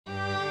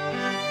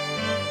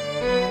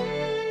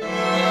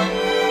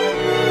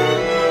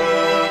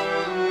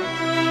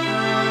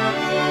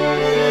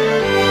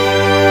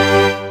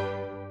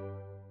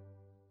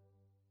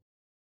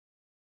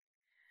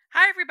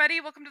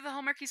welcome to the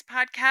Hallmarkies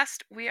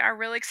podcast. We are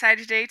really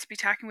excited today to be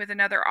talking with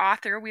another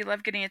author. We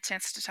love getting a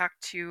chance to talk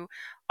to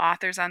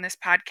authors on this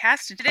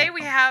podcast. And today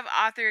we have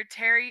author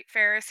Tari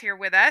Faris here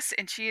with us,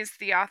 and she is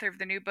the author of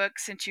the new book,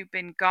 Since You've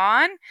Been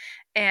Gone.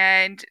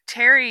 And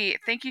Tari,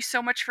 thank you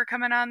so much for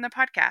coming on the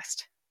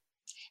podcast.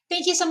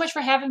 Thank you so much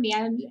for having me.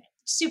 I'm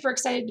super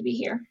excited to be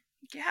here.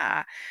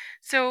 Yeah.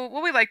 So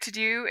what we like to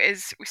do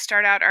is we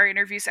start out our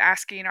interviews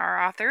asking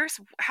our authors,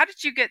 how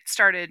did you get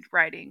started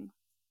writing?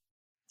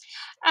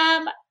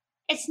 Um,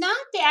 it's not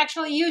the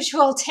actual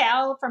usual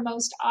tale for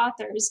most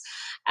authors.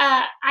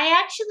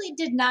 I actually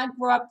did not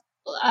grow up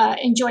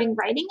enjoying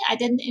writing. I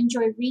didn't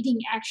enjoy reading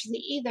actually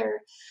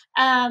either.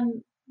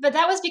 But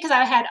that was because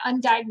I had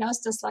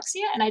undiagnosed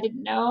dyslexia and I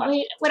didn't know. I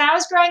mean, when I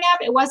was growing up,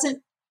 it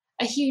wasn't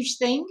a huge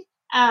thing.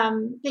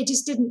 They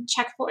just didn't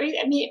check for it.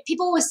 I mean,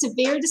 people with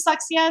severe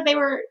dyslexia, they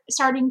were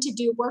starting to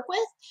do work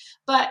with,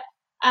 but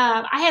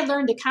I had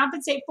learned to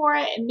compensate for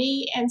it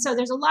and so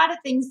there's a lot of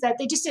things that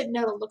they just didn't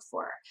know to look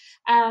for.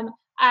 Um,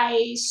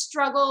 I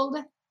struggled.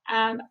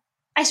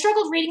 I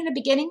struggled reading in the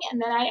beginning, and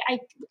then I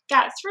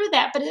got through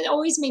that, but it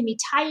always made me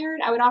tired.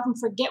 I would often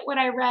forget what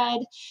I read,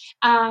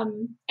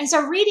 and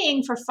so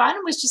reading for fun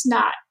was just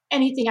not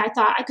anything I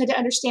thought I could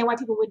understand why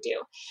people would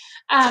do.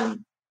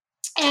 Um,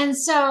 and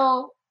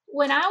so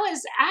when I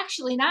was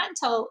actually not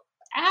until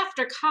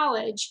after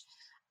college,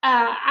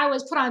 I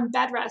was put on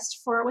bed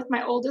rest for with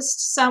my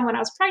oldest son when I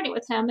was pregnant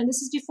with him, and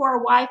this is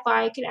before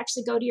Wi-Fi could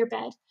actually go to your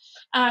bed.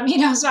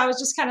 So I was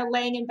just kind of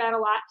laying in bed a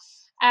lot,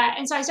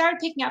 and so I started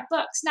picking up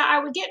books. Now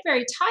I would get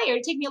very tired;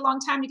 it'd take me a long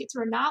time to get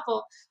through a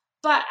novel,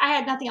 but I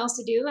had nothing else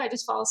to do. I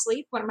just fall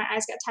asleep when my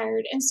eyes got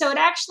tired, and so it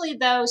actually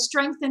though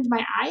strengthened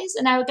my eyes,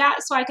 and I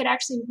got so I could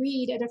actually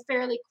read at a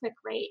fairly quick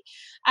rate.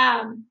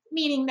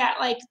 Meaning that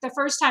like the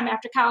first time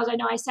after college, I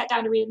know I sat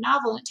down to read a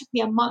novel, and it took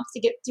me a month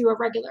to get through a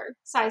regular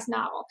size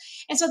novel,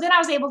 and so then I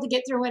was able to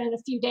get through it in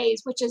a few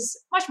days, which is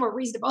much more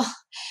reasonable.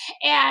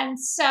 And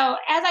so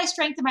as I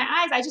strengthened my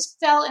eyes, I just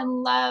fell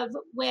in love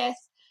with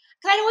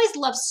because I'd always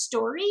loved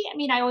story. I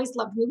mean, I always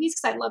loved movies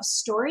because I love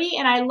story,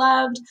 and I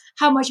loved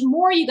how much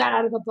more you got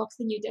out of a book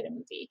than you did a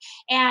movie,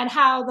 and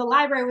how the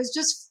library was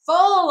just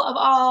full of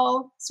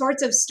all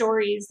sorts of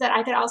stories that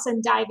I could also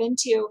dive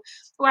into,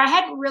 where I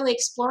hadn't really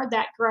explored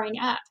that growing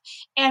up.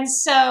 And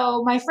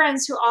so my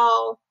friends who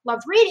all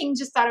loved reading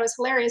just thought it was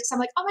hilarious. I'm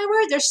like, oh my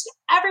word,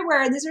 they're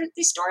everywhere, and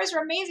these stories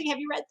are amazing. Have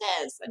you read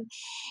this?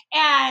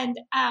 And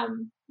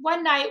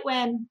one night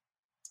when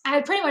I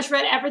had pretty much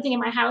read everything in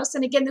my house.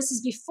 And again, this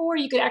is before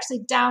you could actually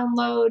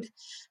download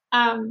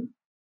um,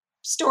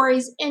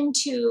 stories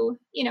into,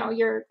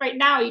 right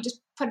now you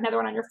just put another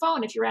one on your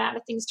phone if you ran out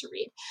of things to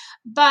read.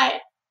 But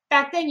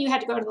back then you had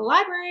to go to the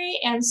library.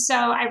 And so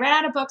I ran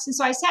out of books. And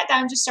so I sat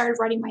down and just started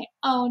writing my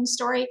own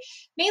story,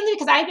 mainly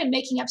because I had been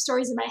making up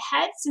stories in my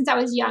head since I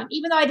was young.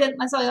 Even though I didn't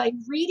necessarily like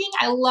reading,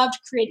 I loved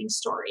creating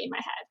story in my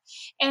head.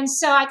 And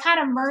so I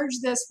kind of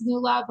merged this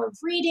new love of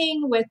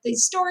reading with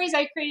these stories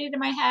I created in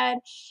my head.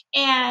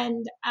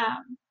 And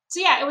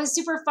so, yeah, it was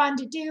super fun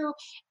to do.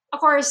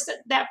 Of course,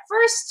 that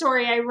first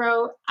story I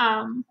wrote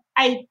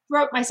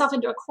myself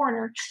into a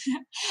corner.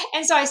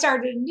 And so I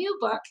started a new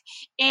book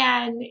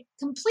and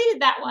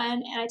completed that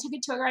one. And I took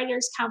it to a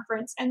writer's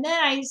conference. And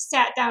then I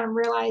sat down and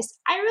realized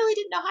I really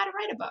didn't know how to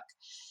write a book.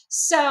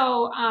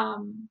 So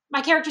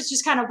my characters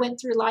just kind of went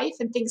through life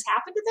and things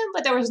happened to them,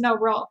 but there was no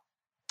real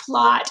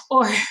plot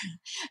or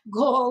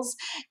goals.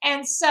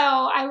 And so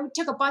I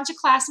took a bunch of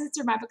classes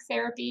through my book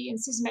therapy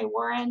and Susan May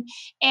Warren.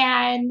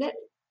 And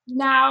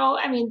now,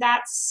 I mean,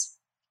 that's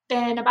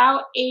been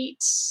about 8,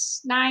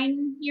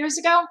 9 years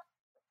ago.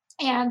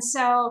 And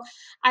so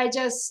I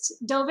just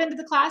dove into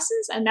the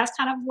classes, and that's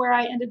kind of where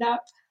I ended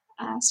up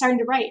starting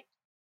to write.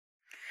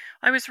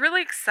 I was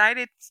really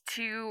excited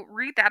to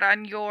read that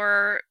on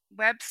your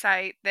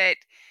website that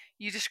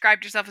you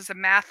described yourself as a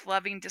math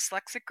loving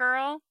dyslexic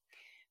girl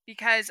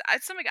because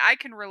it's something I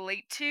can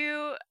relate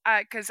to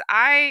because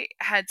I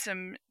had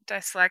some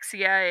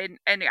dyslexia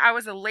and I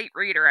was a late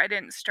reader. I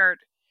didn't start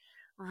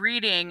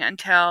reading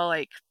until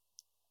like,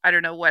 I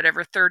don't know,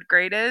 whatever third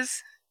grade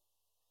is,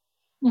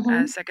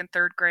 Mm-hmm. second,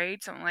 third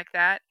grade, something like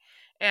that.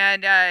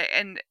 And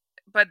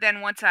but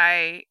then once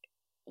I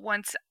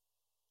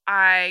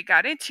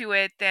got into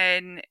it,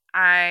 then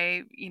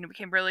I,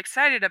 became really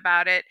excited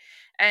about it.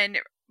 And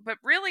but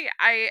really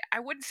I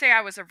wouldn't say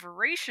I was a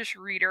voracious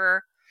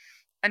reader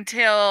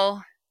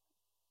until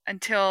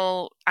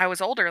I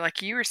was older,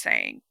 like you were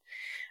saying.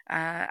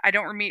 I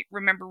don't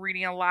remember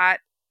reading a lot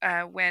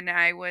when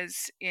I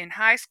was in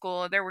high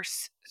school. There were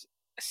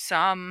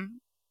some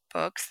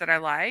books that I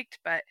liked,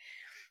 but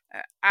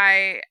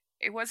I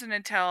it wasn't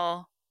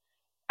until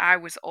I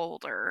was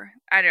older.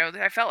 I don't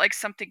know. I felt like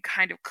something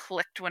kind of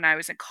clicked when I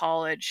was in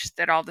college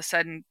that all of a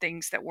sudden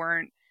things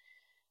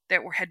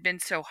had been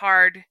so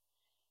hard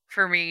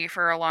for me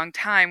for a long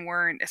time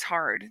weren't as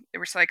hard. There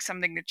was like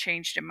something that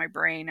changed in my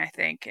brain, I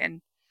think,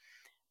 and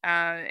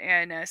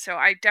so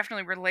I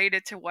definitely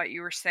related to what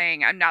you were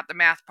saying. I'm not the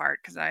math part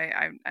because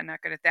I'm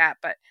not good at that,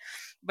 but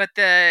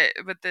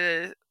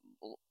the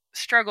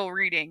struggle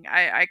reading.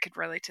 I could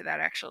relate to that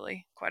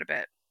actually quite a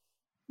bit.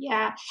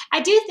 Yeah,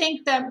 I do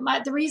think that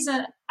the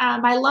reason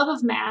my love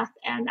of math,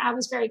 and I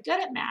was very good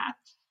at math,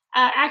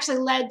 actually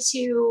led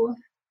to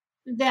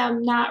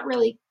them not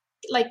really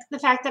like the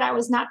fact that I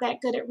was not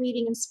that good at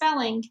reading and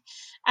spelling.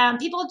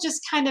 People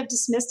just kind of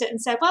dismissed it and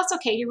said, well, it's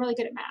okay, you're really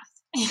good at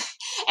math.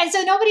 And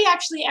so nobody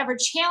actually ever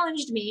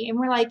challenged me and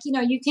were like,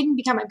 you can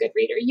become a good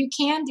reader. You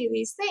can do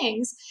these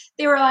things.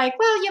 They were like,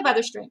 well, you have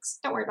other strengths.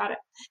 Don't worry about it.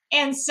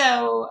 And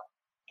so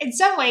in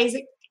some ways,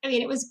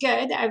 it was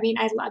good. I mean,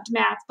 I loved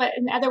math, but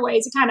in other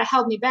ways, it kind of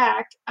held me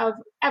back of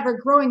ever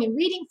growing and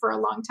reading for a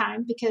long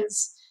time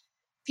because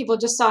people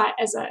just saw it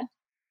as a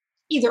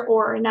either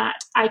or, not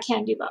I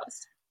can do both.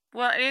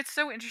 Well, it's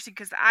so interesting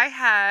because I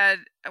had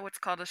what's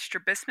called a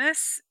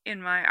strabismus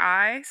in my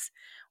eyes,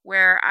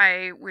 where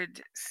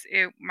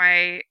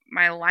my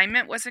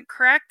alignment wasn't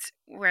correct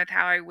with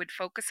how I would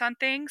focus on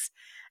things,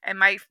 and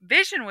my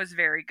vision was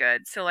very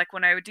good. So, like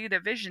when I would do the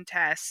vision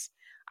tests,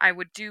 I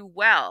would do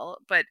well,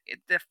 but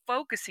the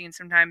focusing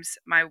sometimes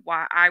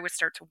I would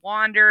start to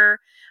wander.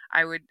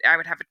 I would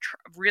have a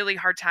really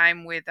hard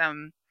time with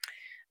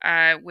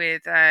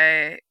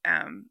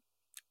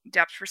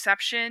depth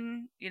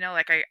perception.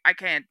 Like I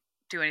can't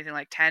do anything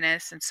like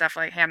tennis and stuff,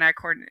 like hand eye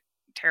coordinate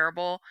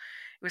terrible.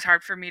 It was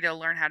hard for me to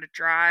learn how to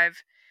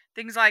drive.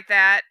 Things like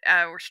that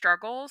were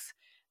struggles.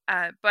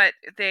 But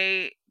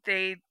they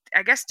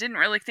I guess didn't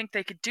really think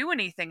they could do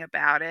anything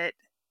about it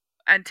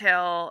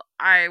until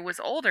I was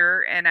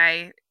older, and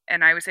I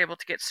was able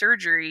to get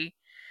surgery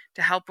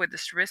to help with the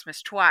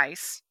strabismus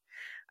twice.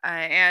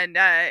 And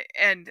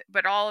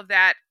but all of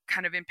that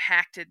kind of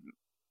impacted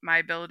my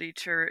ability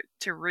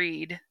to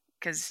read,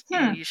 because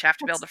Hmm. you just have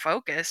to be able That's to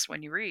focus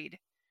when you read.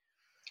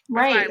 That's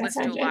why right. I That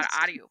listen to sounds a lot of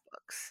interesting.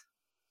 audiobooks.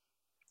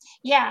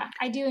 Yeah,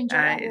 I do enjoy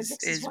Is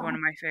audiobooks as is one well. of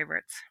my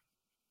favorites.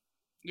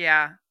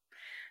 Yeah.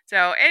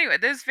 So anyway,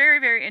 this is very,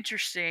 very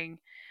interesting.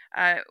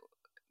 Uh,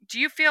 do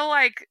you feel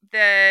like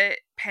the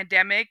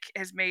pandemic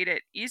has made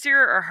it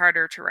easier or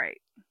harder to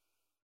write?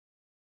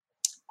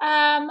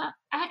 Um,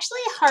 Actually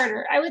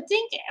harder. I would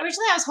think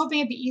originally I was hoping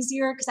it'd be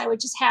easier because I would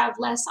just have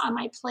less on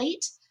my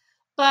plate.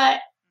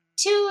 But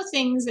two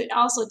things it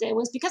also did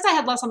was because I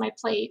had less on my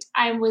plate,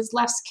 I was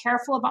less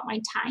careful about my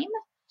time.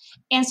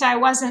 And so I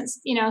wasn't,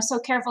 so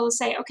careful to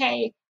say,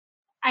 okay,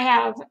 I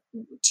have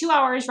 2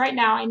 hours right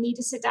now. I need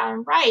to sit down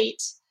and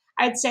write.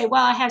 I'd say,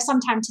 well, I have some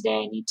time today.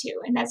 I need to.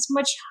 And that's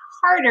much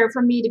harder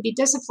for me to be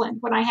disciplined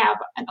when I have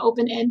an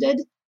open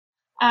ended.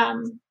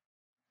 Um,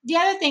 the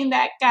other thing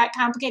that got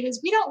complicated is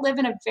we don't live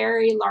in a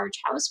very large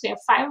house. We have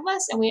five of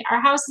us, and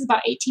our house is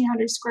about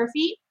 1,800 square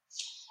feet.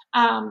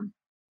 Um,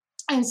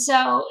 and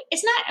so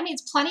it's not, I mean,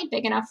 it's plenty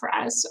big enough for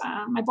us.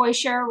 My boys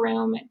share a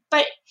room,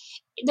 but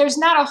there's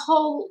not a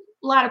whole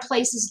lot of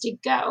places to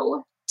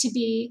go to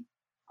be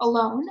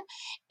alone.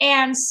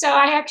 And so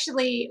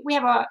we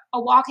have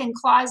a walk in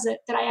closet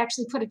that I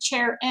actually put a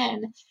chair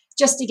in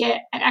just to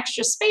get an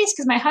extra space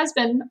because my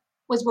husband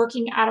was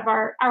working out of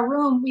our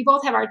room. We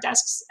both have our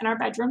desks in our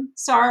bedroom.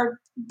 So our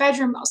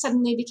bedroom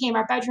suddenly became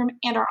our bedroom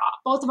and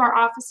both of our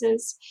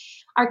offices.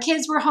 Our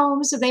kids were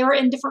home, so they were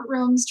in different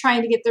rooms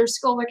trying to get their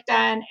schoolwork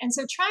done. And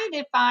so trying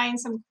to find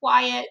some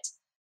quiet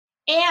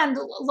and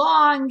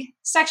long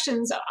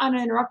sections of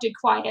uninterrupted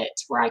quiet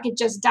where I could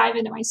just dive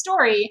into my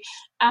story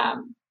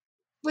um,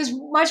 was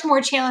much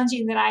more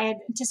challenging than I had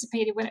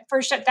anticipated. When it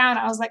first shut down,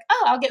 I was like,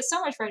 oh, I'll get so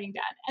much writing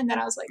done. And then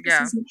I was like, this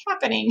Yeah, isn't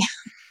happening.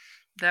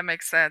 that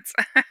makes sense.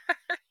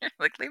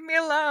 Like, leave me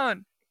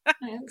alone. Be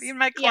Yes. in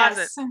my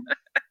closet. Yes.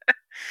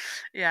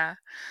 Yeah.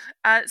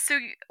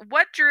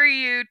 What drew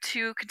you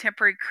to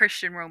contemporary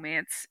Christian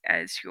romance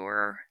as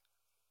your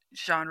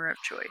genre of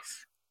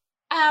choice?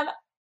 Um,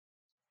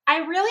 I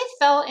really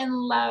fell in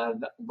love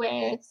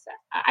with.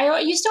 I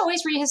used to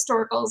always read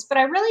historicals, but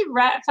I really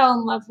fell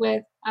in love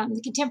with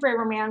the contemporary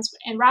romance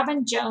and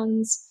Robin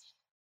Jones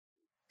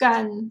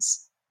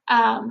Gunn's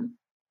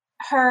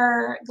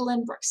her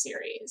Glenbrook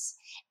series.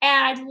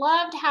 And I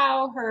loved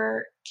how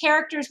her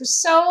characters were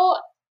so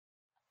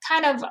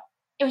kind of,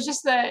 it was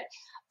just the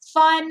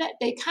fun,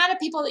 the kind of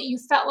people that you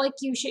felt like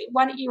you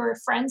were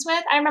friends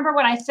with. I remember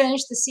when I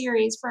finished the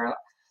series for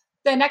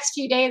the next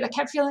few days, I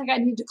kept feeling like I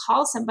needed to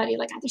call somebody.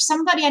 Like, there's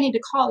somebody I need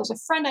to call. There's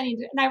a friend I need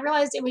to, and I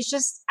realized it was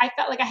just, I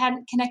felt like I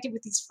hadn't connected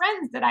with these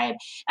friends that I had.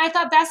 And I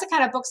thought that's the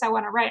kind of books I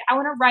want to write. I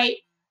want to write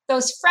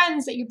those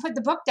friends that you put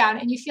the book down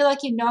and you feel like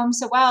you know them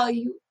so well.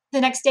 The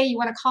next day you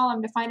want to call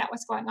them to find out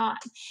what's going on.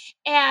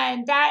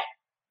 And that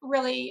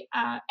really,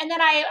 and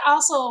then I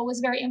also was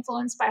very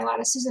influenced by a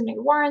lot of Susan May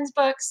Warren's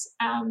books,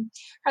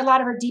 a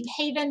lot of her Deep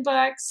Haven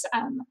books.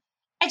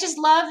 I just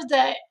love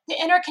the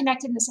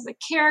interconnectedness of the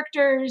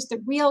characters,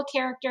 the real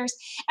characters.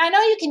 And I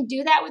know you can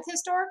do that with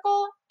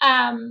historical.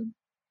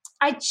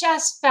 I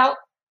just felt,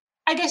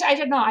 I guess, I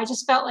don't know, I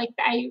just felt like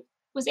I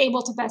was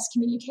able to best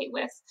communicate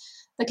with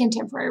the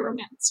contemporary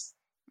romance.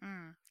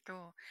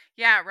 Cool.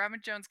 Yeah, Robin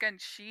Jones Gunn.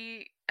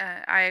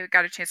 I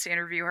got a chance to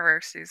interview her.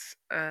 She's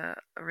a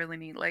really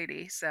neat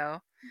lady. So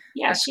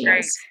Yes, that's she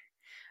great. is.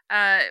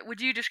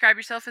 Would you describe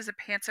yourself as a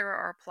pantser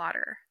or a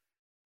plotter?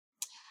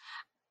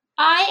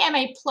 I am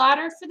a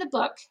plotter for the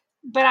book,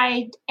 but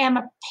I am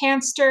a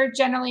pantster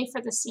generally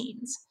for the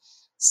scenes.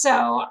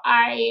 So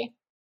I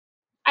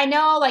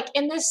know, like,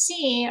 in this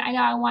scene, I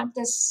know I want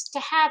this to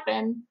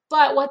happen,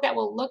 but what that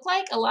will look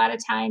like a lot of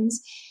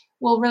times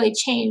will really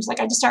change. Like,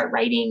 I just start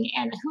writing,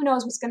 and who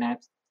knows what's going to,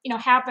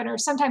 happen. Or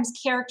sometimes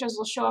characters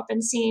will show up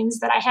in scenes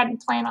that I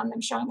hadn't planned on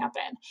them showing up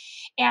in,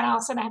 and all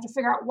of a sudden I have to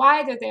figure out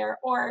why they're there.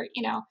 Or,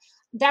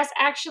 that's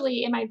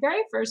actually in my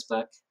very first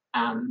book.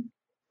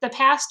 The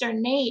pastor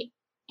Nate,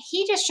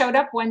 he just showed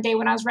up one day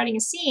when I was writing a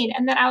scene,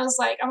 and then I was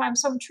like, oh, I'm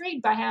so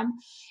intrigued by him,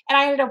 and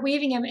I ended up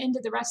weaving him into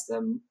the rest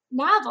of the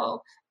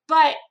novel.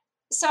 But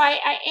so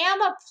I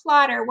am a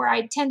plotter where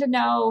I tend to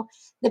know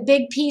the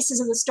big pieces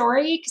of the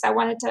story because I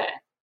wanted to,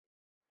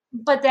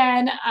 but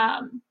then I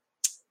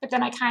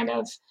kind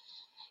of,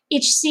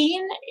 each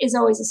scene is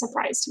always a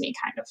surprise to me,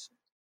 kind of.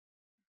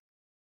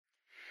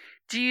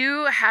 Do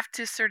you have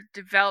to sort of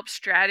develop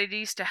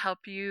strategies to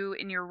help you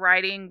in your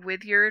writing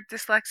with your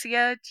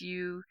dyslexia? Do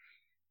you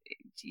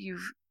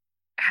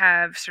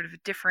have sort of a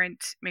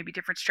maybe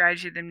different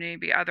strategy than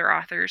maybe other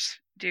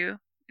authors do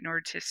in order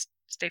to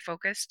stay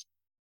focused?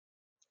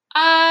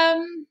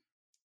 Um,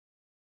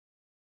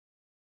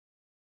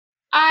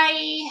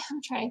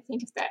 I'm trying to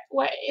think of that.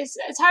 What is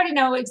It's hard to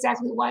know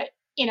exactly what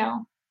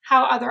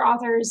how other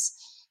authors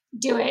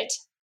do it,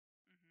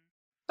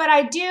 but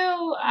I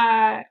do.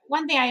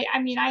 One thing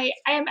I'm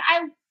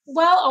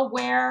well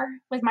aware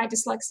with my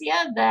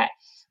dyslexia that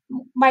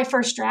my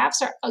first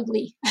drafts are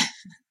ugly.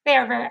 They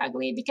are very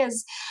ugly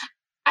because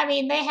um,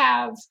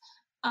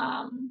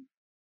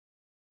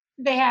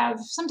 they have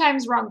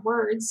sometimes wrong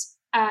words,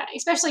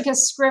 especially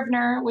because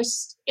Scrivener, which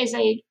is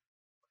a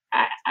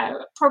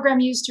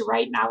program used to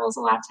write novels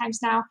a lot of times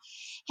now,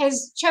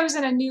 has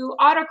chosen a new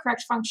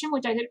autocorrect function,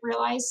 which I didn't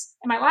realize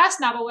in my last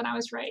novel when I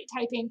was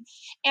typing.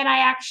 And I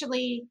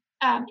actually,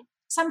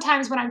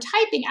 sometimes when I'm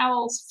typing, I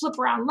will flip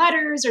around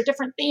letters or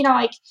different,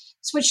 like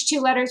switch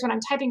two letters when I'm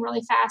typing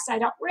really fast. I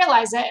don't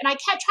realize it. And I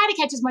try to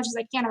catch as much as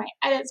I can in my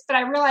edits, but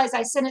I realized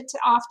I sent it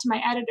off to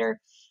my editor.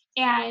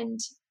 And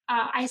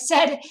I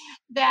said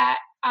that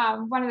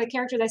one of the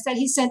characters, I said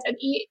he sent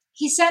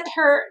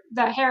her,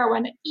 the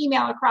heroine, an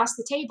email across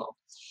the table,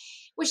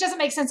 which doesn't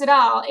make sense at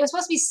all. It was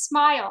supposed to be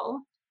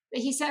smile,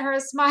 that he sent her a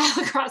smile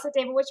across the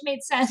table, which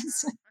made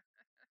sense.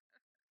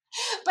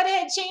 But it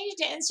had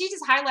changed it, and she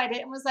just highlighted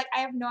it and was like,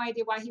 I have no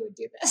idea why he would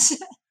do this.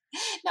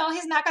 No,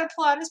 he's not going to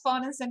pull out his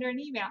phone and send her an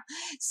email.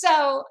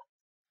 So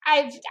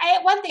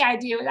one thing I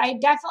do is I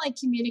definitely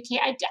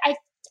communicate.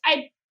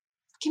 I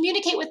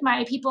communicate with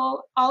my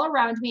people all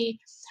around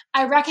me.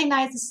 I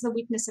recognize this is a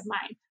weakness of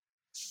mine.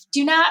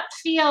 Do not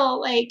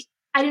feel like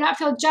I do not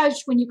feel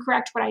judged when you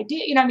correct what I do.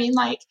 You know what I mean?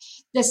 Like,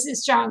 this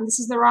is strong. This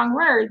is the wrong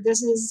word.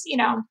 This is,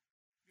 and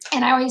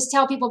I always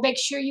tell people, make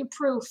sure you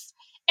proof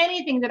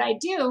anything that I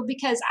do,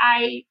 because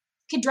I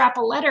could drop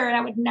a letter and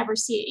I would never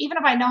see it. Even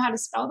if I know how to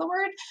spell the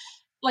word,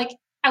 like,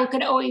 I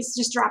could always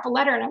just drop a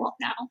letter and I won't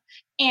know.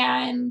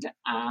 And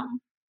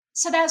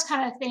so those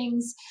kind of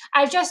things.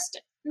 I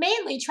just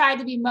mainly try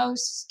to be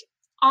most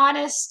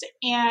honest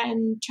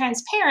and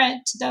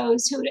transparent to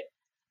those who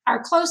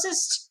are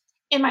closest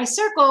in my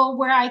circle,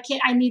 where I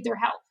need their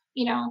help.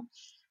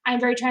 I'm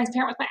very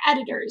transparent with my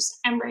editors.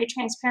 I'm very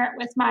transparent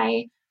with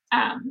my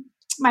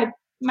my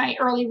my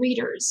early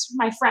readers,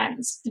 my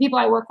friends, the people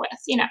I work with.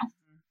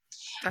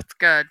 That's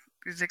good.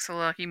 It takes a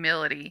little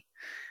humility,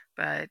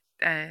 but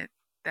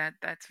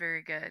that's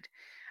very good.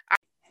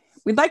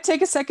 We'd like to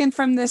take a second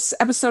from this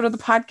episode of the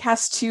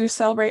podcast to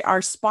celebrate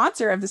our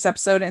sponsor of this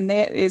episode, and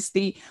that is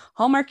the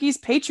Hallmarkies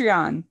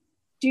Patreon.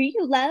 Do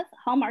you love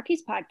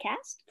Hallmarkies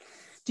podcast?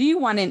 Do you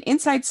want an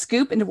inside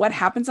scoop into what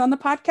happens on the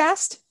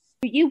podcast?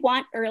 Do you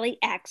want early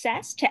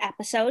access to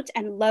episodes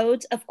and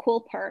loads of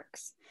cool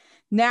perks?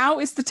 Now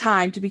is the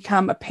time to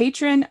become a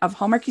patron of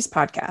Hallmarkies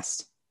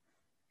podcast.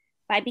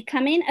 By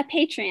becoming a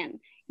patron,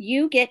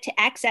 you get to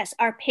access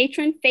our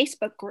patron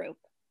Facebook group.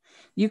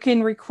 You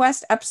can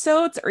request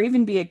episodes or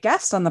even be a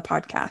guest on the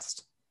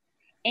podcast.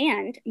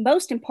 And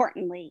most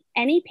importantly,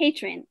 any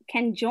patron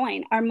can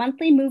join our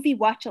monthly movie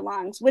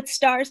watch-alongs with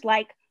stars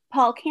like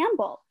Paul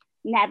Campbell,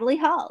 Natalie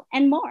Hall,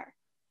 and more.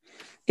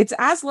 It's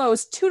as low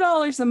as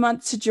 $2 a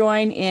month to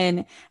join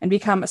in and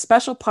become a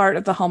special part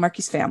of the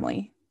Hallmarkies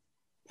family.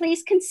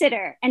 Please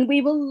consider, and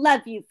we will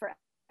love you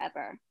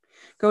forever.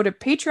 Go to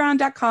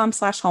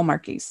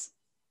patreon.com/Hallmarkies.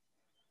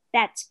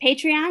 That's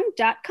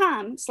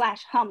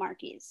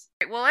patreon.com/Hallmarkies.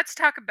 Well, let's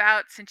talk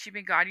about, since you've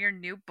been gone, your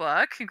new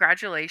book.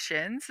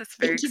 Congratulations. That's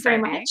very exciting. Thank you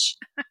very much.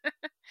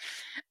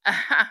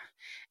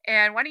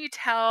 And why don't you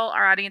tell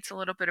our audience a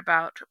little bit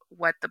about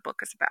what the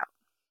book is about?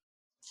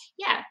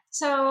 Yeah.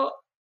 So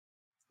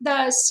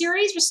the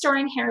series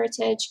Restoring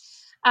Heritage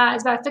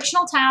is about a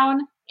fictional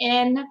town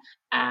in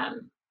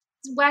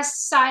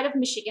west side of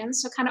Michigan.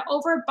 So kind of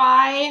over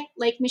by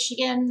Lake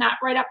Michigan, not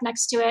right up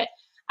next to it.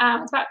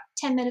 It's about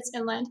 10 minutes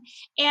inland.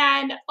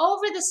 And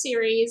over the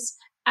series,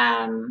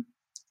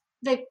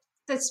 the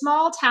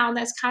small town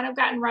that's kind of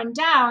gotten run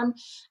down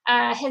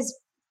has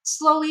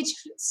slowly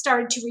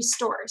started to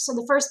restore. So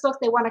the first book,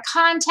 they won a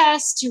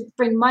contest to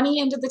bring money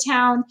into the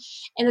town.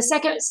 And the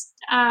second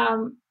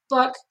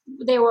book,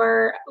 they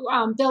were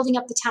building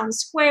up the town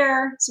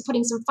square, so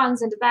putting some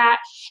funds into that.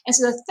 And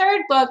so the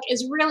third book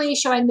is really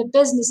showing the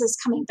businesses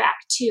coming back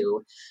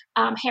to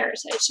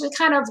Heritage. So it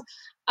kind of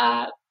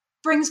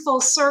brings full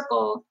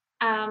circle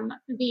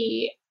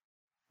the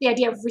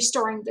idea of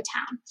restoring the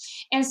town.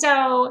 And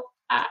so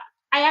I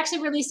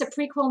actually released a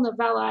prequel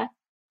novella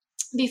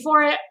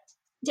before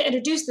to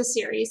introduce the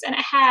series, and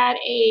it had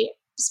a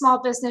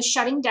small business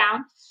shutting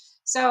down.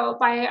 So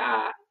by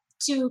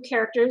two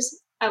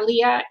characters,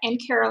 Leah and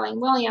Caroline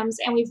Williams,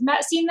 and we've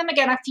seen them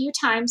again a few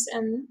times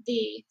in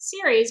the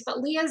series. But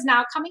Leah is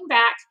now coming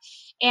back,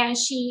 and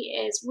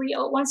she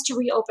wants to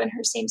reopen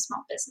her same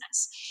small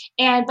business.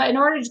 But in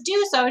order to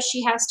do so,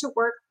 she has to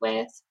work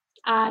with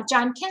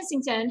John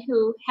Kensington,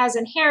 who has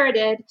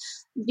inherited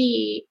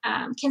the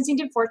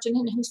Kensington fortune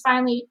and who's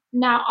finally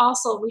now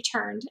also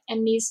returned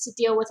and needs to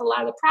deal with a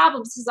lot of the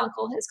problems his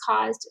uncle has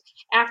caused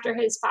after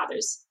his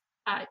father's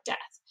death.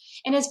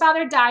 And his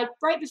father died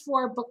right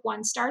before book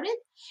 1 started.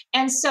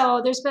 And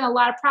so there's been a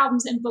lot of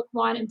problems in book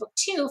 1 and book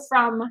 2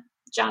 from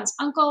John's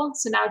uncle.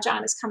 So now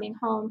John is coming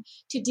home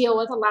to deal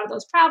with a lot of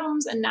those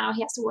problems. And now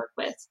he has to work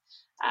with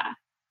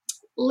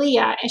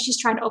Leah, and she's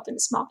trying to open a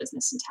small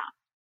business in town.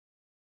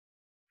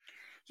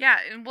 Yeah,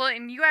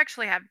 and you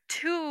actually have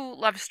 2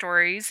 love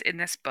stories in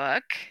this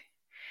book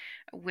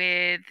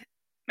with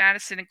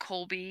Madison and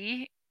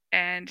Colby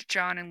and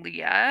John and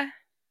Leah.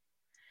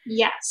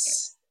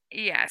 Yes.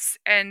 Yes,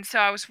 and so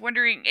I was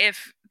wondering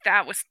if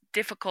that was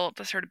difficult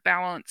to sort of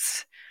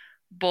balance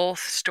both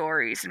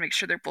stories and make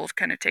sure they're both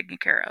kind of taken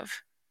care of.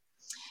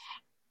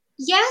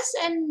 Yes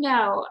and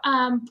no.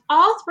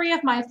 All 3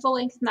 of my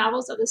full-length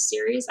novels of the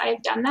series,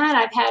 I've done that.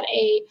 I've had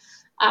a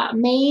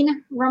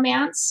main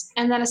romance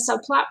and then a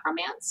subplot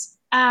romance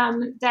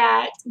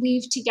that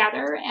weave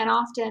together and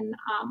often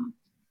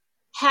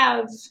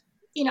have,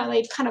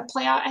 they kind of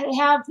play out.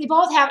 They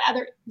both have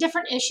other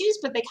different issues,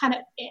 but they kind of,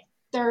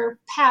 their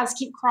paths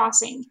keep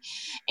crossing.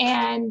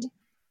 And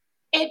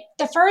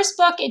the first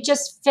book, it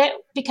just fit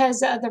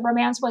because the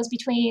romance was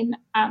between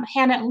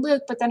Hannah and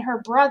Luke, but then her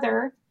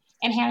brother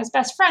and Hannah's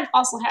best friend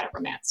also had a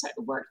romance, so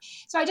it worked.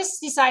 So I just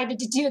decided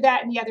to do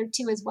that in the other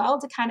 2 as well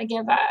to kind of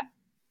give a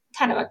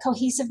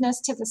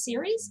cohesiveness to the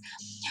series.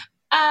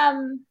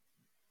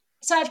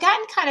 So I've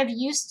gotten kind of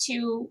used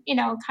to,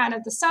 kind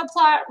of the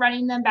subplot,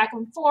 running them back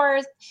and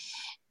forth.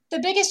 The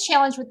biggest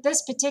challenge with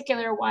this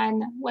particular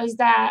one was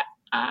that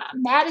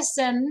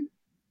Madison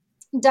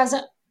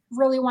doesn't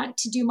really want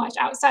to do much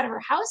outside of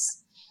her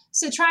house.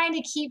 So trying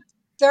to keep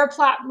their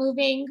plot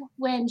moving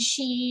when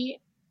she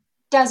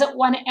doesn't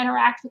want to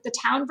interact with the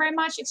town very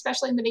much,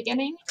 especially in the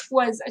beginning,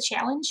 was a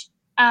challenge.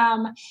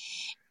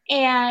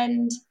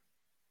 And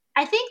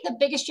I think the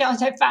biggest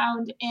challenge I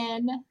found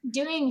in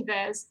doing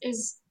this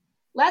is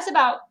less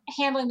about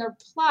handling their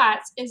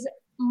plots as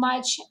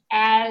much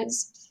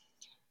as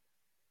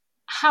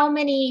how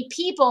many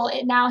people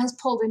it now has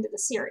pulled into the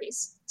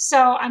series.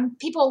 So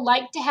people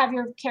like to have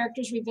your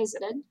characters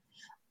revisited,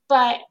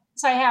 but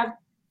so I have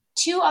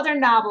 2 other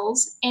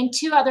novels and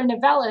 2 other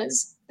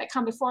novellas that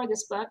come before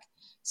this book.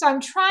 So I'm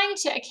trying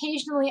to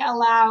occasionally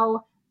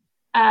allow,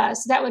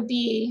 so that would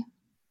be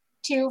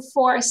 2,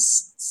 4,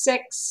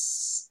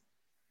 6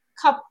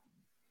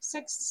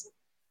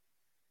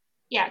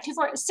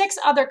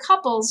 other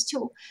couples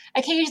to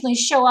occasionally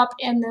show up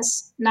in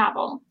this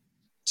novel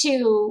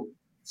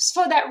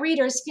so that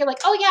readers feel like,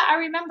 oh yeah, I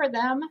remember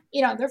them.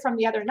 They're from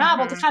the other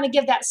novel, to kind of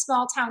give that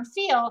small town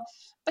feel.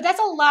 But that's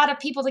a lot of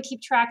people to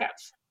keep track of,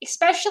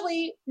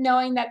 especially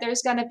knowing that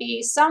there's going to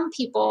be some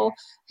people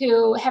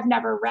who haven't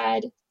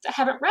read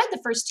the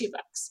first 2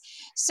 books.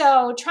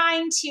 So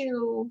trying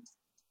to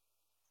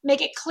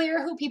make it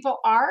clear who people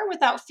are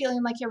without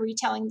feeling like you're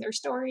retelling their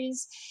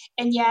stories,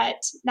 and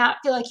yet not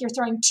feel like you're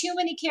throwing too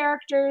many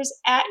characters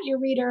at your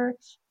reader.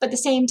 But at the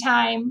same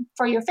time,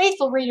 for your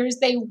faithful readers,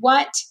 they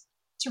want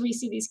to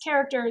re-see these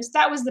characters.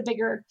 That was the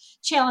bigger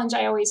challenge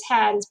I always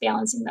had, is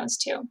balancing those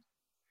 2.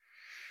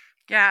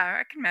 Yeah,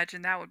 I can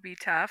imagine that would be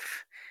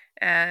tough,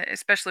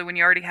 especially when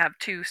you already have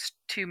two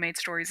main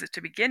stories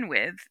to begin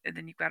with, and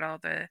then you've got all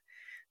the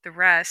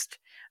rest.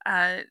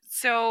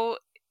 So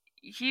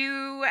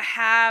you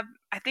have,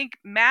 I think,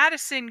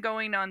 Madison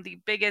going on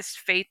the biggest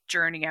faith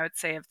journey, I would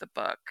say, of the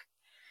book.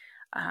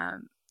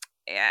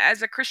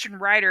 As a Christian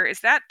writer, is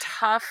that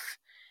tough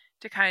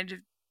to kind of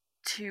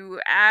to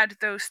add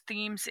those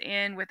themes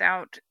in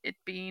without it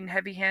being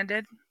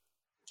heavy-handed?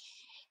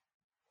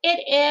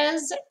 It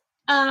is.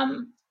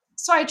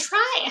 So I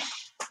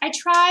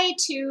try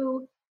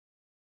to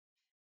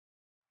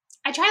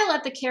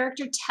let the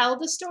character tell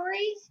the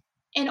story.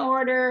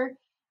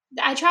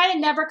 I try to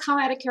never come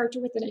at a character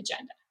with an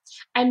agenda.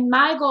 And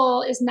my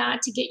goal is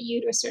not to get you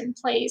to a certain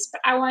place,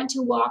 but I want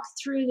to walk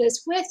through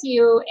this with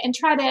you and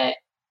try to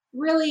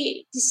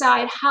really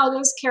decide how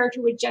those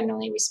characters would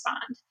generally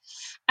respond.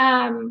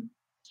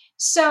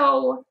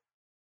 So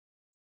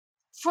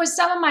for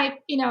some of my,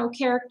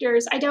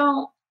 characters, I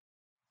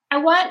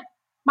want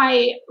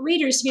my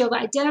readers to be able to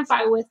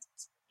identify with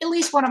at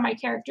least one of my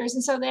characters,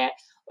 and so that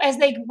as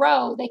they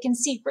grow, they can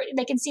see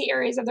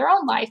areas of their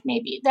own life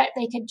maybe that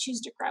they could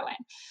choose to grow in.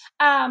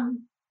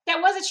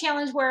 That was a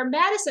challenge where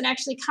Madison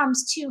actually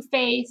comes to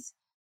faith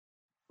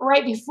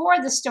right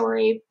before the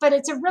story, but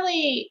it's a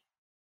really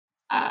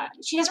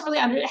she doesn't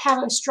really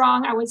have a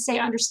strong, I would say,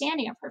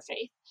 understanding of her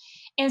faith.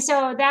 And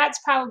so that's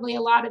probably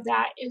a lot of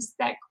that is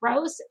that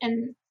growth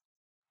in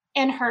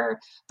her.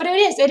 But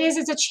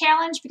it's a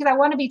challenge because I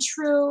want to be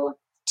true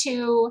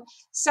to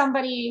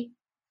somebody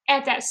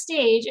at that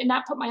stage and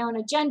not put my own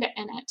agenda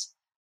in it.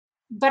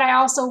 But I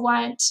also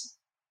want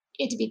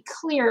it to be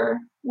clear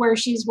where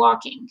she's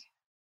walking.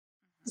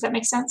 Does that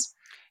make sense?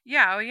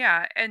 Yeah, oh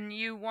yeah. And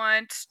you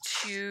want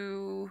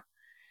to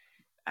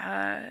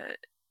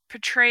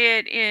portray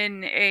it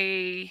in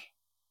a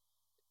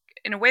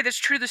way that's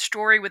true to the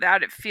story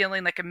without it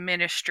feeling like a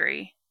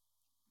ministry.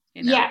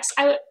 Yes,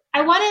 I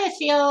wanted to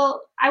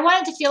feel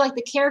like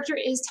the character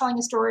is telling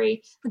a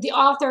story, but the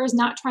author is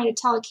not trying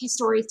to tell a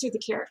story through the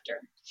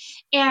character.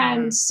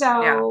 And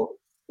so,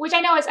 which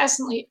I know is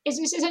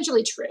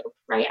essentially true,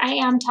 right? I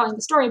am telling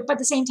the story, but at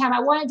the same time,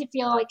 I wanted to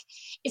feel like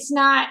it's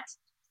not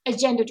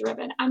agenda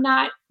driven. I'm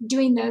not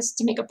doing this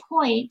to make a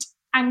point.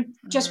 I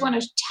just want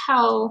to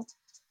tell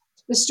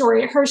the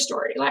story, her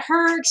story, let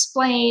her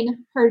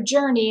explain her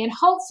journey, and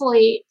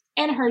hopefully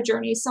in her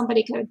journey,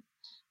 somebody could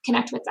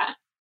connect with that.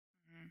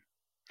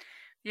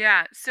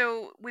 Yeah,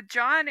 so with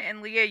John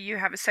and Leah, you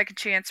have a second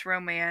chance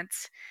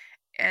romance,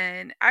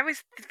 and I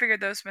always figured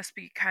those must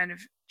be kind of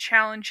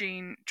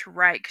challenging to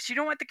write because you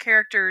don't want the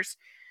characters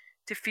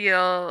to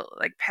feel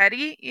like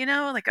petty,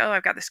 like, oh,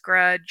 I've got this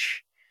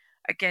grudge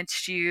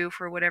against you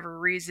for whatever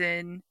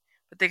reason,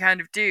 but they kind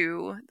of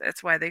do.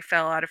 That's why they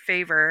fell out of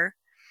favor.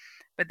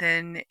 But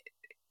then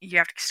you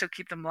have to still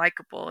keep them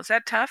likable. Is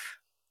that tough?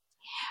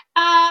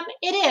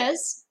 It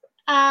is.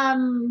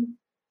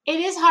 It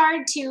is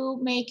hard to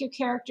make your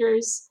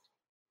characters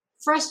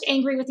first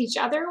angry with each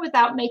other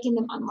without making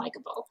them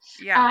unlikable.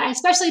 Yeah. I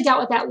especially dealt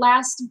with that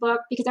last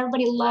book because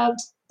everybody loved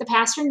the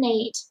pastor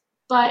Nate,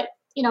 but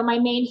my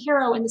main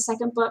hero in the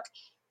second book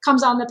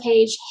comes on the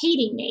page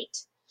hating Nate.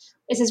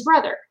 It's his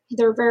brother.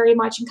 They're very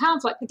much in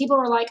conflict. The people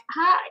were like,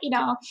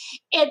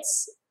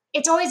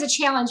 it's always a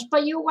challenge.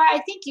 But I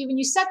think when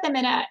you set them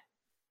in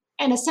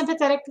a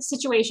sympathetic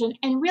situation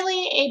and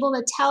really able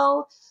to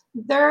tell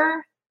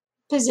their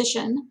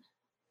position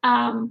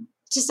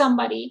to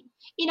somebody,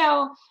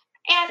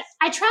 and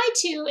I tried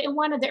to, in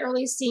one of the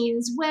early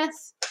scenes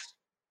with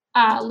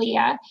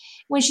Leah,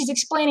 when she's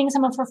explaining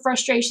some of her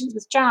frustrations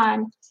with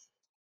John,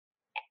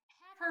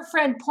 have her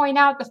friend point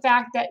out the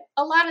fact that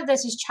a lot of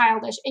this is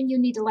childish and you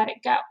need to let it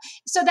go.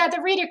 So that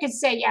the reader could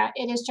say, yeah,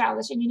 it is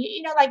childish. And you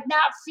need,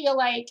 not feel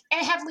like,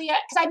 and have Leah,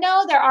 because I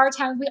know there are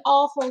times we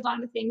all hold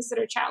on to things that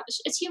are childish.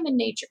 It's human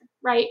nature,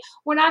 right?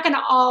 We're not going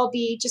to all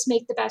just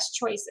make the best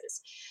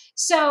choices.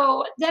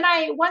 So then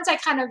once I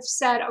kind of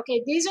said,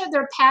 okay, these are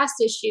their past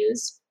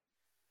issues,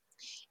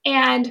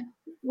 and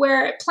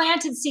where it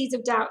planted seeds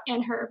of doubt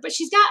in her. But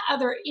she's got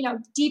other,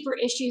 deeper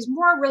issues,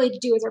 more really to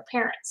do with her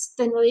parents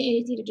than really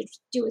anything to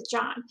do with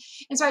John.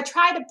 And so I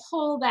tried to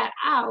pull that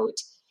out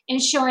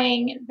and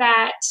showing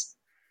that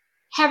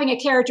having a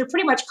character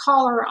pretty much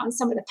call her on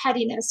some of the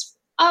pettiness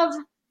of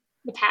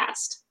the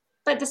past,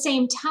 but at the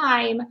same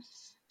time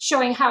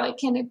showing how it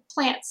can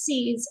plant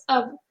seeds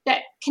of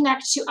that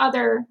connect to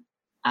other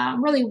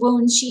really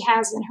wounds she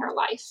has in her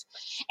life.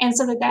 And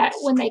so that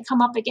when they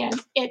come up again,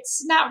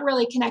 it's not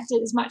really connected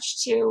as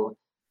much to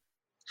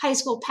high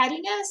school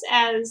pettiness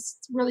as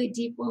really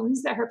deep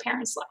wounds that her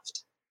parents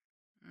left.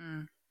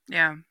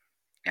 Yeah,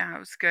 it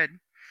was good.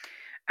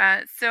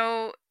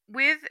 So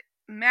with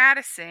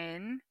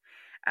Madison,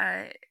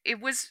 it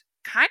was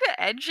kind of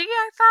edgy,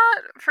 I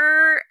thought,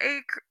 for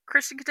a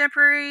Christian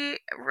contemporary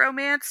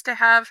romance to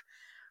have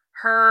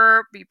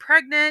her be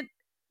pregnant,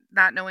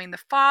 not knowing the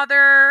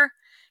father,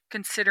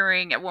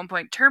 considering at one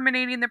point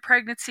terminating the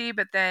pregnancy,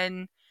 but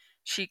then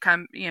she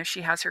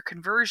has her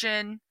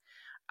conversion.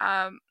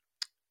 I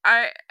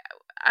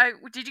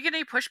did you get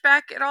any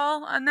pushback at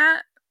all on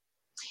that?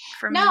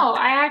 No,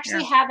 I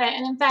actually haven't.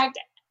 And in fact,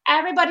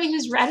 everybody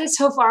who's read it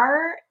so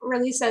far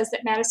really says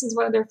that Madison's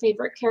one of their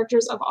favorite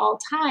characters of all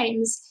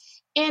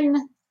times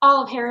in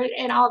all of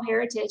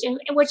Heritage, and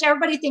which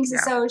everybody thinks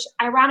is so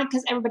ironic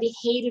because everybody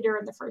hated her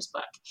in the first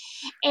book.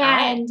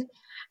 And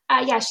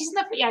she's in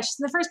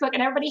the first book,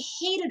 and everybody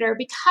hated her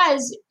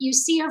because you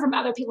see her from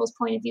other people's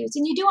point of views,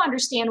 and you do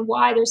understand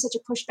why there's such a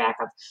pushback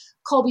of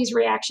Colby's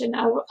reaction,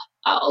 of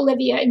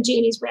Olivia and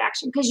Janie's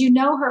reaction, because you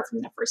know her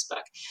from the first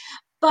book.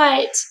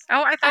 But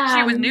I thought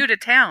she was new to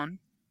town.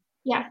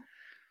 Yeah.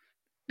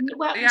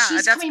 Well,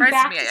 she's coming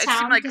back to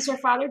town because her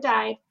father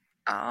died.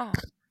 Oh,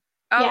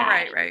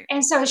 yeah. Right.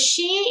 And so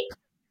she's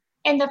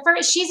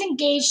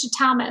engaged to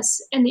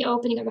Thomas in the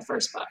opening of the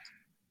first book.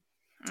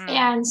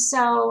 And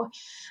so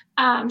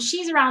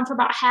she's around for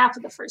about half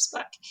of the first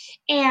book.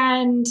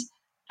 And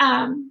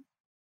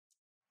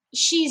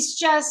she's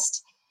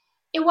just,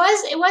 It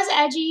was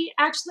edgy.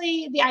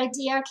 Actually, the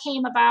idea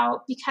came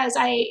about because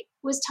I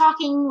was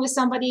talking with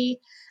somebody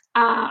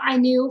I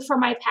knew from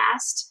my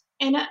past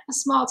in a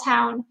small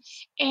town,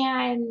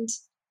 and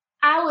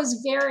I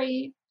was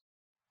very,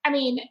 I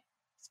mean,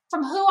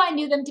 from who I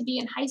knew them to be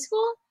in high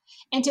school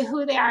and to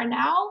who they are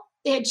now,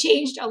 they had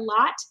changed a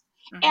lot.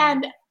 Mm-hmm.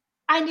 And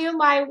I knew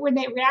my when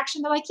they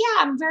reaction, they're like,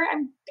 "Yeah,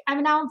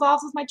 I'm now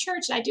involved with my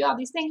church and I do all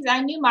these things." And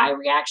I knew my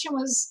reaction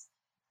was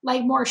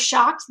like more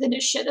shocked than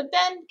it should have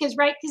been because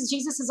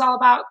Jesus is all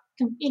about,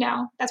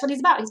 that's what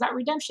he's about. He's about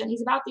redemption.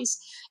 He's about these,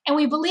 and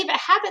we believe it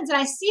happens. And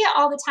I see it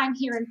all the time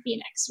here in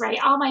Phoenix, right?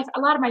 A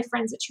lot of my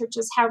friends at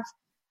churches have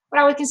what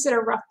I would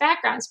consider rough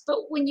backgrounds, but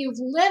when you've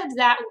lived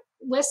that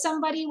with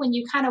somebody, when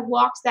you kind of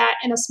walked that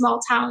in a small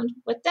town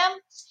with them,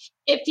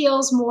 it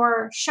feels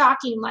more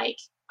shocking, like,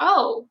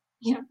 oh,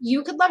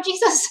 you could love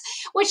Jesus,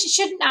 which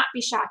should not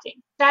be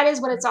shocking. That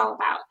is what it's all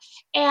about.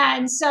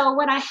 And so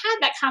when I had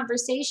that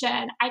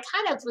conversation, I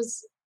kind of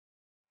was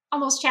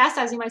almost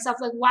chastising myself,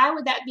 like, why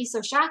would that be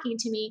so shocking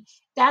to me?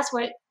 That's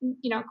what,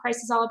 Christ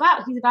is all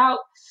about. He's about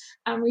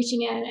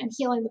reaching in and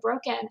healing the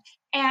broken.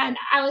 And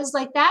I was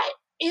like, that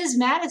is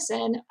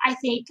Madison. I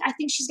think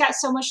she's got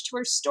so much to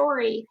her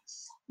story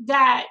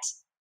that,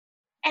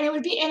 and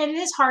it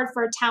is hard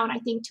for a town, I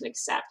think, to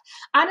accept.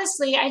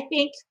 Honestly, I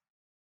think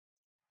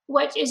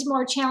what is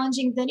more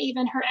challenging than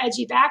even her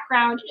edgy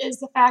background is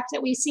the fact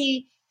that we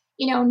see,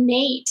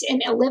 Nate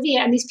and Olivia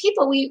and these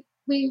people, we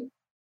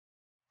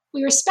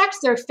respect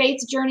their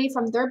faith journey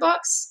from their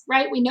books,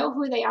 right? We know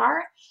who they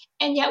are.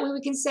 And yet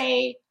we can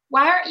say,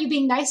 why aren't you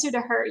being nicer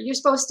to her? You're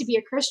supposed to be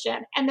a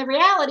Christian. And the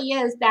reality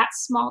is that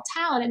small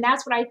town. And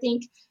that's what I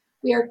think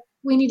we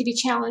need to be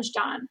challenged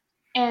on.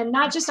 And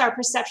not just our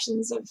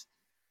perceptions of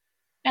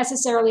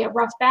necessarily a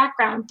rough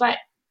background, but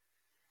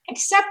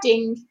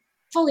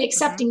fully Mm-hmm.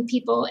 accepting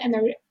people and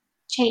their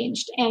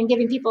changed and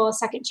giving people a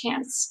second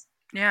chance.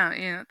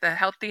 Yeah, the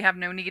healthy have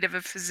no need of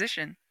a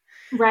physician.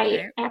 Right.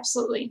 Right?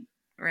 Absolutely.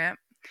 Right.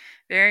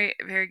 Very,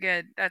 very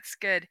good. That's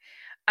good.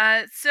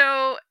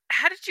 So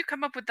how did you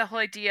come up with the whole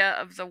idea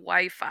of the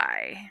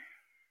Wi-Fi?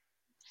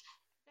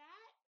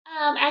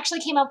 That actually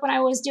came up when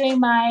I was doing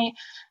my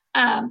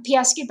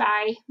PS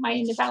Goodbye,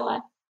 my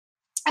novella,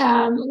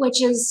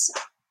 which is,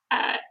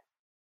 I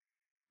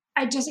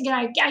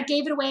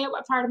gave it away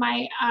at part of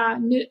my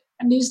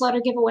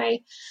newsletter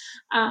giveaway,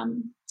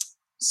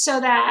 so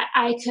that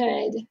I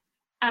could,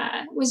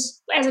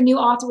 was as a new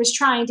author, was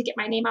trying to get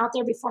my name out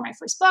there before my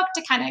first book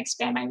to kind of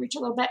expand my reach a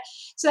little bit.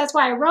 So that's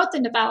why I wrote the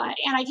novella,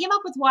 and I came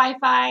up with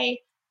Wi-Fi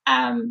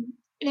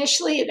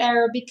initially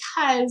there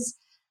because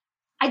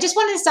I just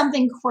wanted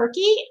something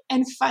quirky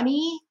and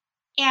funny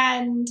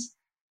and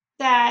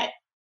that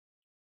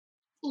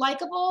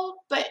likable,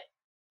 but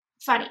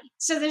funny.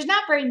 So there's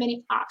not very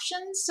many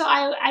options. So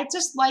I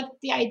just like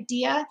the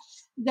idea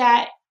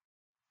that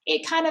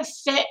it kind of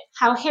fit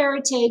how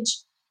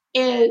heritage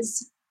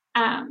is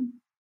out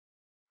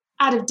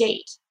of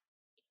date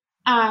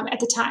at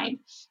the time,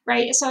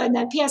 right? So in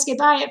the PSK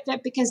buy it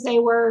fit because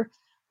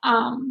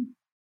um,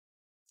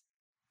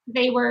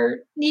 they were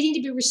needing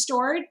to be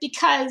restored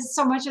because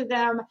so much of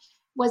them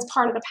was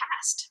part of the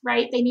past,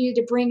 right? They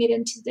needed to bring it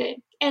into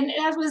and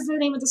that was the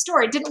name of the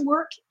store. It didn't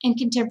work in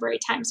contemporary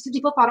times because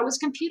people thought it was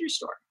a computer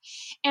store.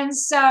 And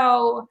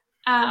so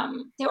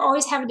they were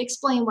always having to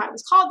explain why it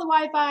was called the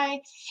Wi-Fi.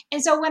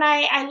 And so when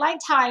I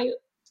liked how I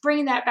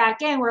bringing that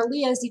back in, where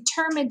Leah is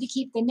determined to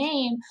keep the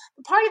name,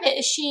 but part of it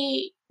is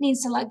she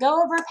needs to let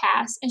go of her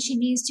past and she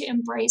needs to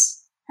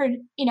embrace her,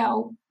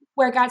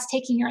 where God's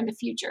taking her in the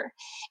future.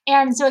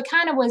 And so it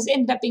kind of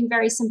ended up being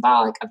very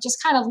symbolic of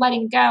just kind of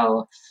letting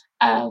go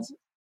of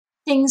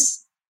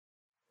things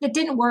that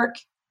didn't work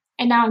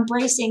and now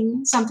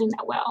embracing something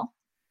that will.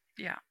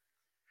 Yeah.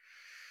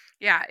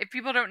 Yeah, if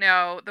people don't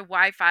know, the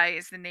Wi-Fi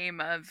is the name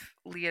of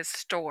Leah's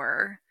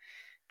store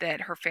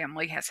that her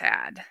family has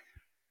had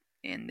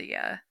in the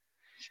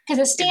because it in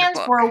the stands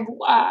book. for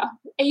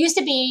it used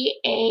to be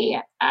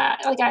a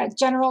like a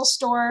general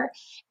store,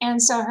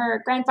 and so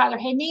her grandfather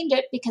had named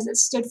it because it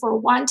stood for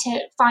 "want to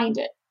find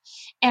it,"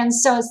 and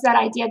so it's that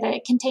idea that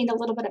it contained a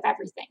little bit of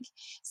everything.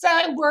 So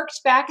it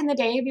worked back in the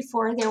day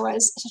before there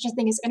was such a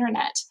thing as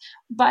internet,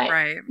 but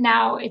Right.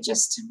 now it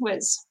just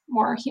was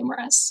more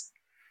humorous.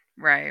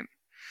 Right.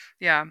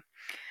 Yeah.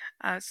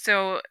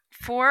 So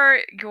for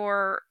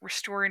your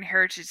Restoring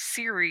Heritage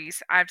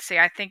series, I'd say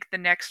I think the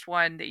next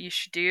one that you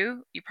should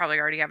do, you probably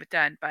already have it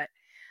done, but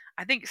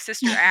I think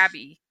Sister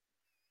Abby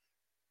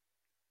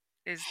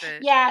is the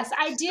Yes,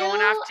 I she's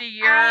going off do.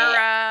 to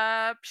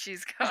I Europe.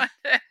 She's going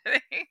to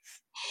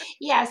things.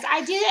 Yes,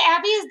 I do.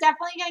 Abby is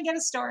definitely going to get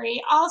a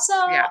story. Also,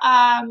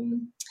 Yeah.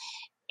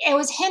 it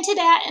was hinted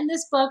at in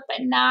this book,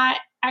 but not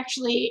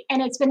actually,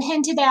 and it's been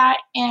hinted at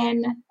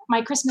in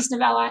my Christmas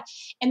novella,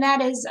 and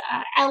that is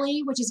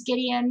Ellie, which is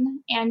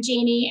Gideon and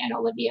Janie and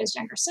Olivia's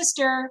younger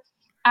sister.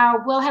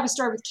 Will have a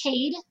story with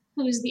Cade,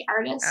 who's the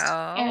artist,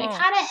 and it Oh.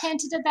 kind of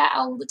hinted at that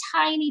a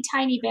tiny,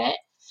 tiny bit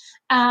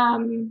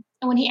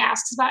when he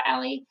asks about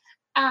Ellie.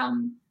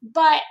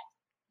 But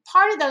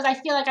part of those, I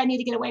feel like I need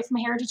to get away from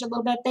heritage a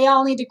little bit. They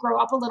all need to grow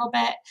up a little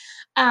bit.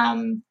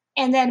 And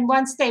then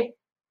once they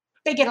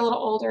get a little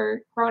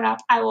older, grown up,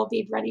 I will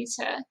be ready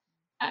to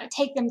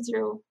take them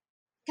through.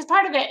 Because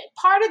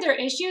part of their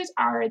issues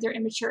are their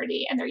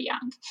immaturity and they're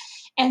young.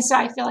 And so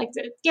I feel like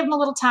to give them a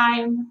little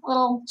time, a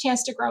little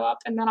chance to grow up,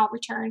 and then I'll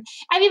return.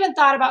 I've even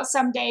thought about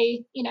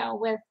someday,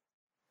 with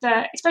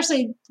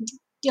especially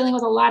dealing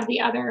with a lot of the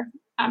other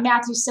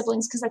Matthew's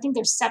siblings, because I think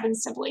there's 7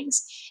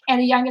 siblings, and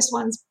the youngest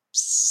one's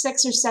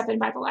 6 or 7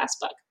 by the last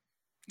book.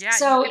 Yeah,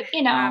 so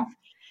you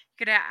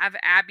could have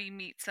Abby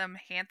meet some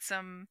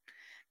handsome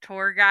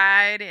tour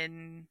guide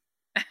in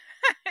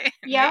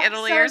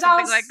Italy or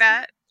something like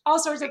that. All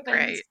sorts of things.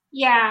 Great.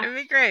 Yeah, it'd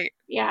be great.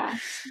 Yeah.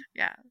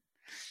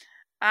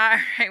 All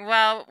right.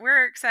 Well,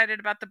 we're excited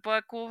about the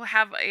book. We'll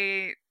have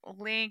a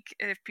link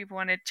if people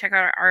want to check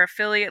out our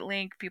affiliate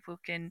link. People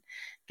can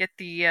get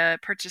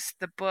purchase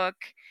the book.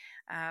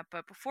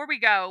 But before we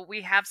go, we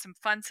have some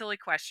fun, silly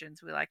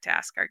questions we like to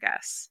ask our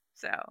guests.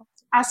 So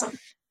awesome.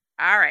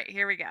 All right,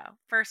 here we go.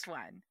 First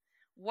one: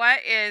 what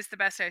is the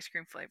best ice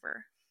cream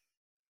flavor?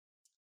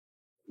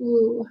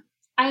 Ooh,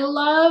 I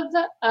love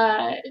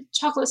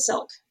chocolate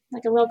silk,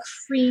 like a real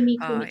creamy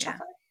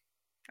chocolate.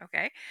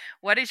 Okay.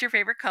 What is your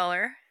favorite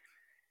color?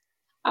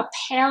 A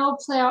pale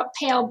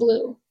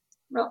blue,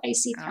 real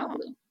icy pale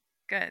blue.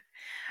 Good.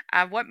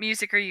 What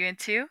music are you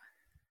into?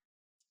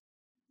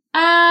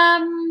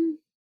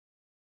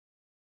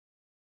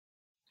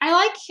 I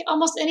like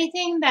almost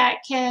anything that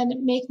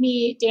can make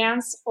me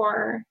dance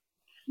or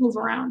move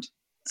around.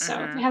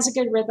 So if it has a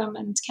good rhythm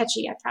and it's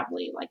catchy, I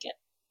probably like it.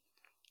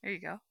 There you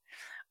go.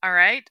 All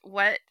right.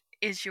 What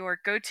is your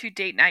go-to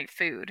date night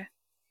food?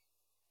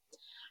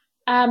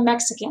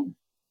 Mexican.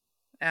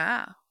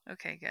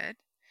 Okay, good.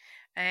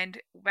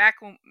 And back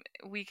when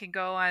we can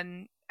go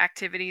on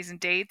activities and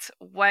dates,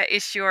 what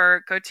is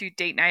your go-to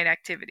date night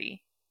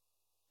activity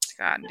to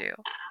go out and do?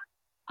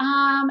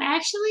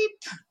 Actually,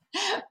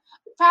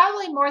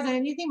 probably more than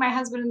anything, my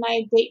husband and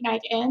I date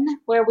night in,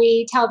 where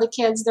we tell the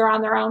kids they're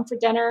on their own for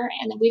dinner,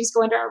 and then we just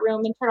go into our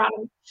room and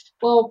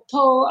we'll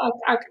pull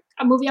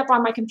a movie up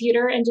on my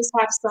computer and just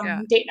have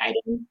some date night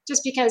in,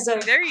 just because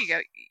of. There you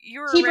go. You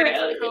were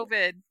ready for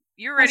COVID.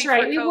 You were ready for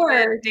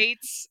COVID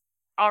dates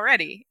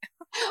already.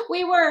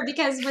 We were,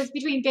 because with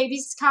between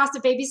cost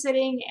of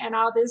babysitting and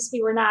all this,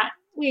 we were not.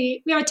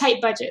 We have a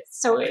tight budget,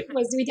 so we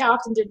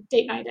often did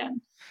date night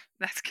in.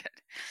 That's good.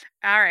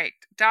 All right,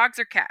 dogs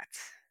or cats?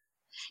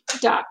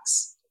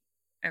 Dogs.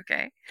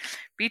 Okay.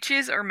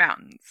 Beaches or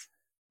mountains?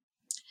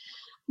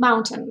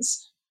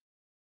 Mountains.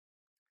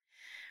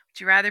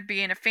 Would you rather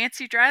be in a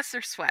fancy dress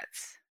or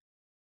sweats?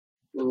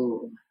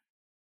 Ooh.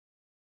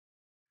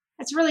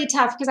 It's really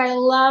tough because I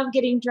love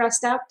getting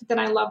dressed up, but then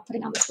I love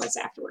putting on the sweats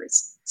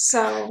afterwards.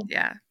 So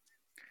yeah.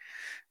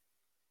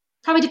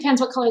 Probably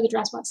depends what color the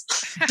dress was.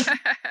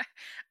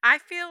 I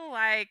feel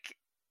like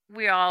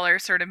we all are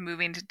sort of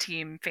moving to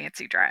team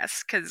fancy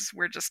dress because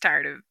we're just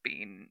tired of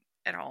being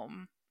at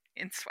home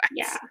in sweats.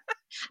 Yeah.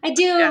 I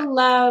do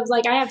love,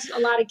 I have a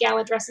lot of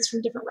gala dresses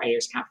from different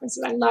writers'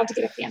 conferences. I love to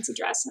get a fancy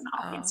dress and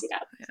all fancied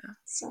up. Yeah.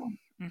 So.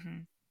 Mm-hmm.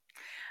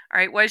 All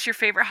right. What is your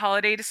favorite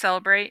holiday to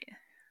celebrate?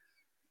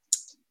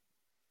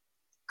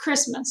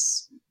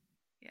 Christmas.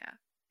 Yeah.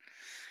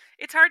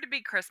 It's hard to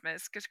beat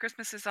Christmas because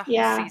Christmas is a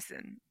whole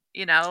season.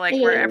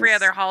 Where every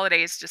other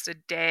holiday is just a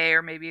day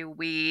or maybe a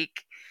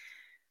week.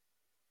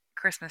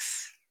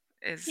 Christmas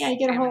is, you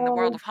get in the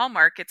world of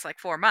Hallmark, it's like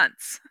 4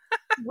 months.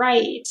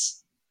 Right.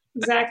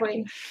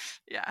 Exactly.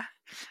 Yeah.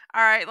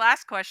 All right.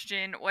 Last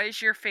question. What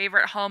is your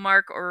favorite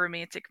Hallmark or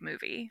romantic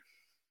movie?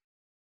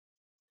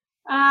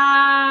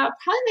 Probably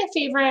my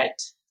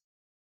favorite.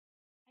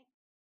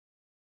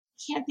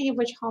 I can't think of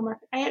which Hallmark.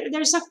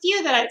 There's a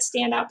few that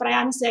stand out, but I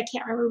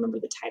can't remember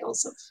the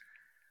titles of.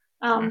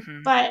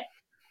 But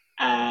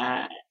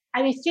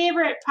my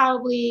favorite,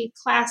 probably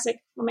classic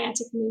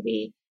romantic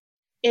movie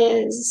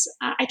is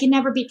I Can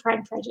Never Beat Pride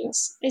and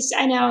Prejudice.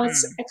 I know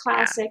it's a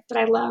classic, but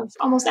I love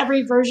almost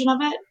every version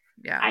of it.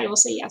 Yeah, I will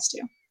say yes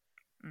to.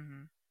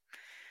 Mm-hmm.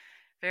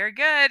 Very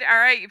good. All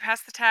right, you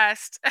passed the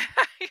test.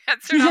 You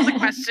answered all the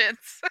questions.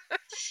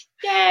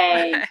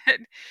 Yay!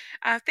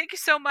 Thank you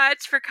so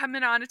much for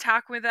coming on to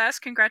talk with us.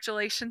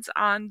 Congratulations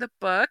on the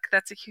book.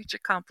 That's a huge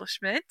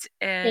accomplishment.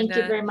 And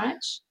thank you very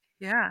much.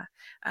 Yeah.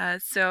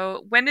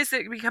 So when does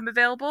it become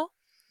available?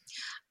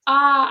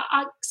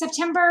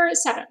 September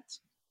 7th.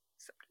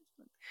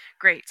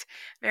 Great.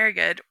 Very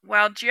good.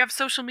 Well, do you have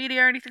social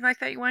media or anything like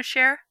that you want to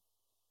share?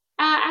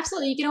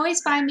 Absolutely. You can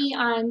always find me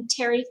on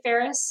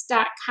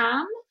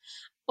TariFaris.com.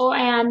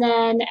 And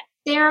then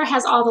there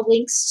has all the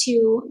links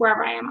to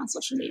wherever I am on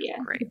social media.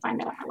 Great. You can find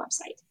that on my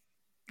website.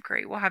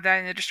 Great. We'll have that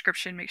in the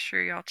description. Make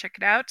sure you all check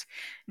it out.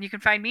 And you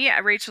can find me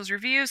at Rachel's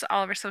Reviews,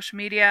 all of our social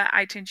media,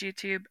 iTunes,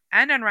 YouTube,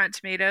 and on Rotten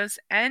Tomatoes,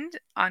 and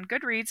on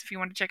Goodreads if you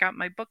want to check out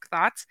my book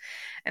thoughts.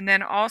 And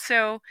then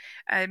also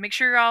make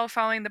sure you're all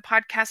following the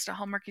podcast at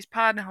Hallmarkies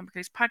Pod and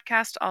Hallmarkies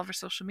Podcast, all of our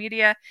social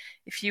media.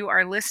 If you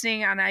are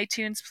listening on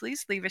iTunes,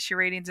 please leave us your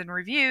ratings and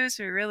reviews.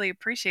 We really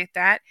appreciate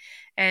that.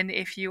 And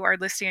if you are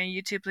listening on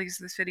YouTube, please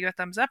give this video a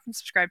thumbs up and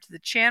subscribe to the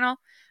channel.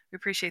 We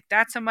appreciate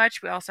that so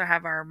much. We also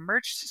have our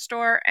merch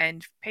store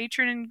and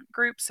Patreon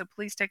group, so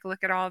please take a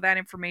look at all of that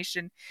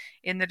information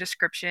in the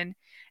description.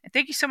 And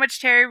thank you so much,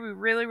 Tari. We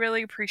really,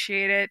 really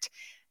appreciate it.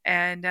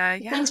 And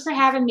yeah. Thanks for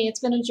having me.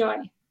 It's been a joy.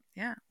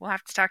 Yeah, we'll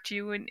have to talk to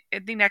you in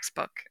the next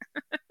book.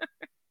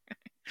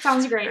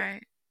 Sounds great. All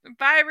right.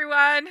 Bye,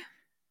 everyone.